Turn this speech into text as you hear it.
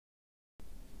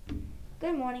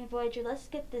Good morning, Voyager. Let's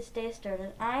get this day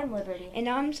started. I'm Liberty. And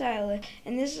I'm Silas,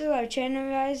 and this is our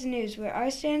Channel Rise News, where R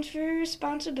stands for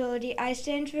responsibility, I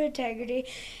stands for integrity,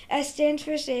 S stands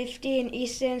for safety, and E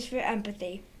stands for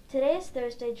empathy. Today is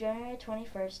Thursday, January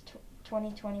 21st,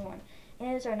 2021,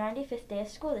 and it is our 95th day of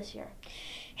school this year.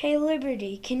 Hey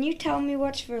Liberty, can you tell me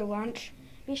what's for lunch?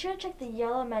 Be sure to check the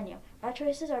yellow menu. Our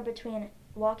choices are between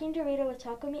walking Dorito with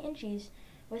taco meat and cheese,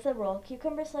 with a roll,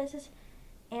 cucumber slices,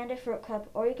 and a fruit cup,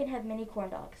 or you can have mini corn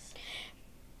dogs.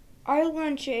 Our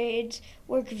lunch aides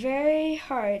work very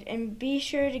hard, and be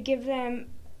sure to give them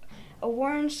a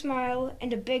warm smile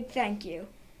and a big thank you.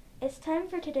 It's time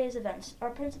for today's events. Our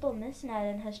principal, Miss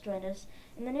Madden, has joined us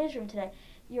in the newsroom today.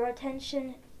 Your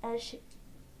attention,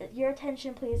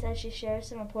 please, as she shares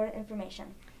some important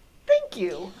information. Thank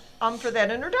you for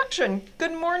that introduction.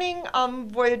 Good morning,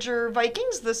 Voyager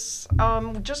Vikings.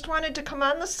 Just wanted to come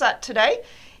on the set today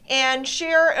and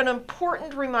share an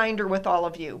important reminder with all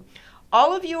of you.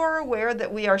 All of you are aware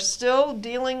that we are still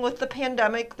dealing with the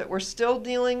pandemic, that we're still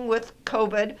dealing with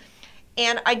COVID,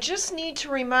 and I just need to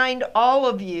remind all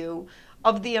of you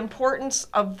of the importance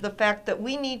of the fact that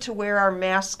we need to wear our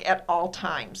mask at all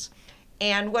times.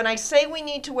 And when I say we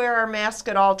need to wear our mask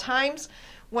at all times,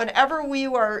 whenever we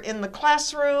are in the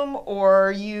classroom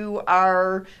or you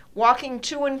are walking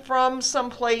to and from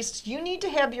someplace, you need to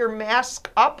have your mask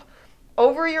up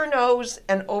over your nose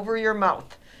and over your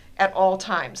mouth at all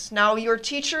times. Now, your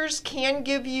teachers can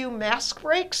give you mask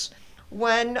breaks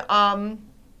when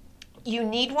you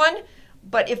need one,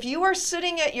 but if you are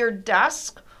sitting at your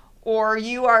desk or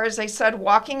you are, as I said,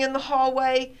 walking in the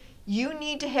hallway, you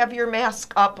need to have your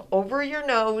mask up over your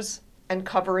nose and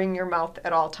covering your mouth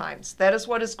at all times. That is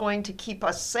what is going to keep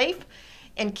us safe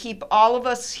and keep all of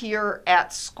us here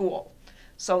at school.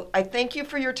 So I thank you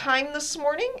for your time this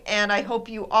morning, and I hope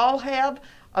you all have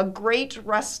a great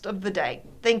rest of the day.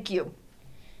 Thank you.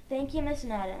 Thank you, Miss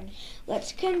Madden.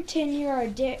 Let's continue our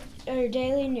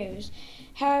daily news.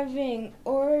 Having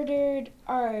ordered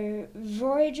our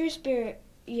Voyager Spirit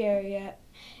area.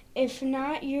 If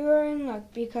not, you are in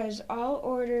luck because all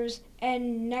orders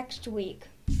end next week.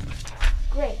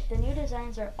 Great, the new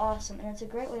designs are awesome, and it's a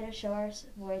great way to show our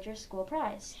Voyager school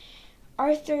prize.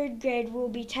 Our third grade will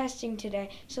be testing today,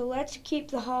 so let's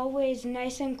keep the hallways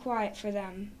nice and quiet for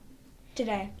them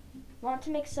today. Want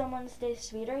to make someone's day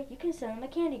sweeter? You can send them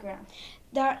a candygram.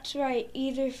 That's right,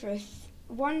 either for $1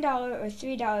 or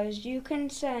 $3, you can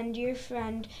send your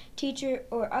friend, teacher,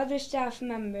 or other staff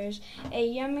members a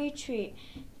yummy treat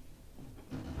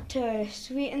to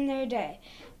sweeten their day.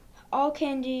 All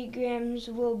candygrams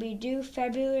will be due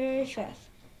February 5th.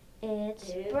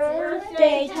 It's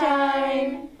birthday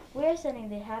time! We're sending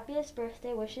the happiest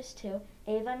birthday wishes to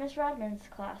Ava, Miss Rodman's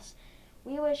class.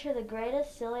 We wish her the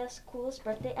greatest, silliest, coolest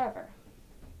birthday ever.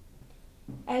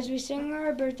 As we sing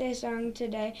our birthday song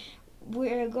today,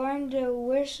 we're going to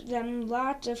wish them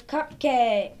lots of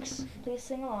cupcakes. Please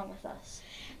sing along with us.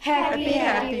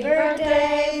 Happy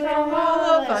birthday from all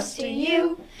of us to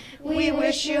you. We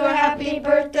wish you a happy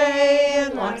birthday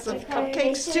and lots of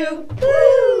cupcakes too.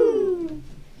 Woo!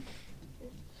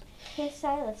 Hey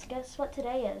Silas, guess what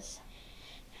today is?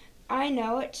 I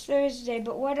know, it's Thursday,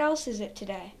 but what else is it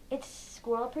today? It's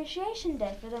Squirrel Appreciation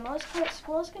Day. For the most part,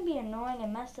 squirrels can be annoying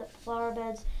and mess up flower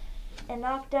beds and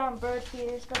knock down bird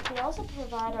feeders, but they also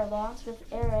provide our lawns with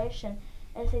aeration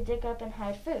as they dig up and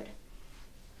hide food.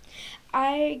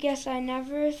 I guess I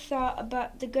never thought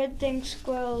about the good things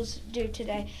squirrels do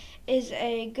today. Is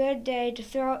a good day to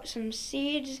throw out some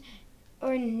seeds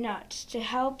or nuts to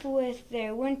help with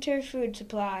their winter food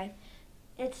supply.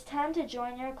 It's time to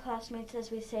join your classmates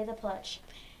as we say the pledge.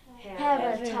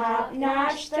 Have a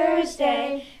top-notch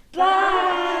Thursday.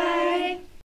 Bye!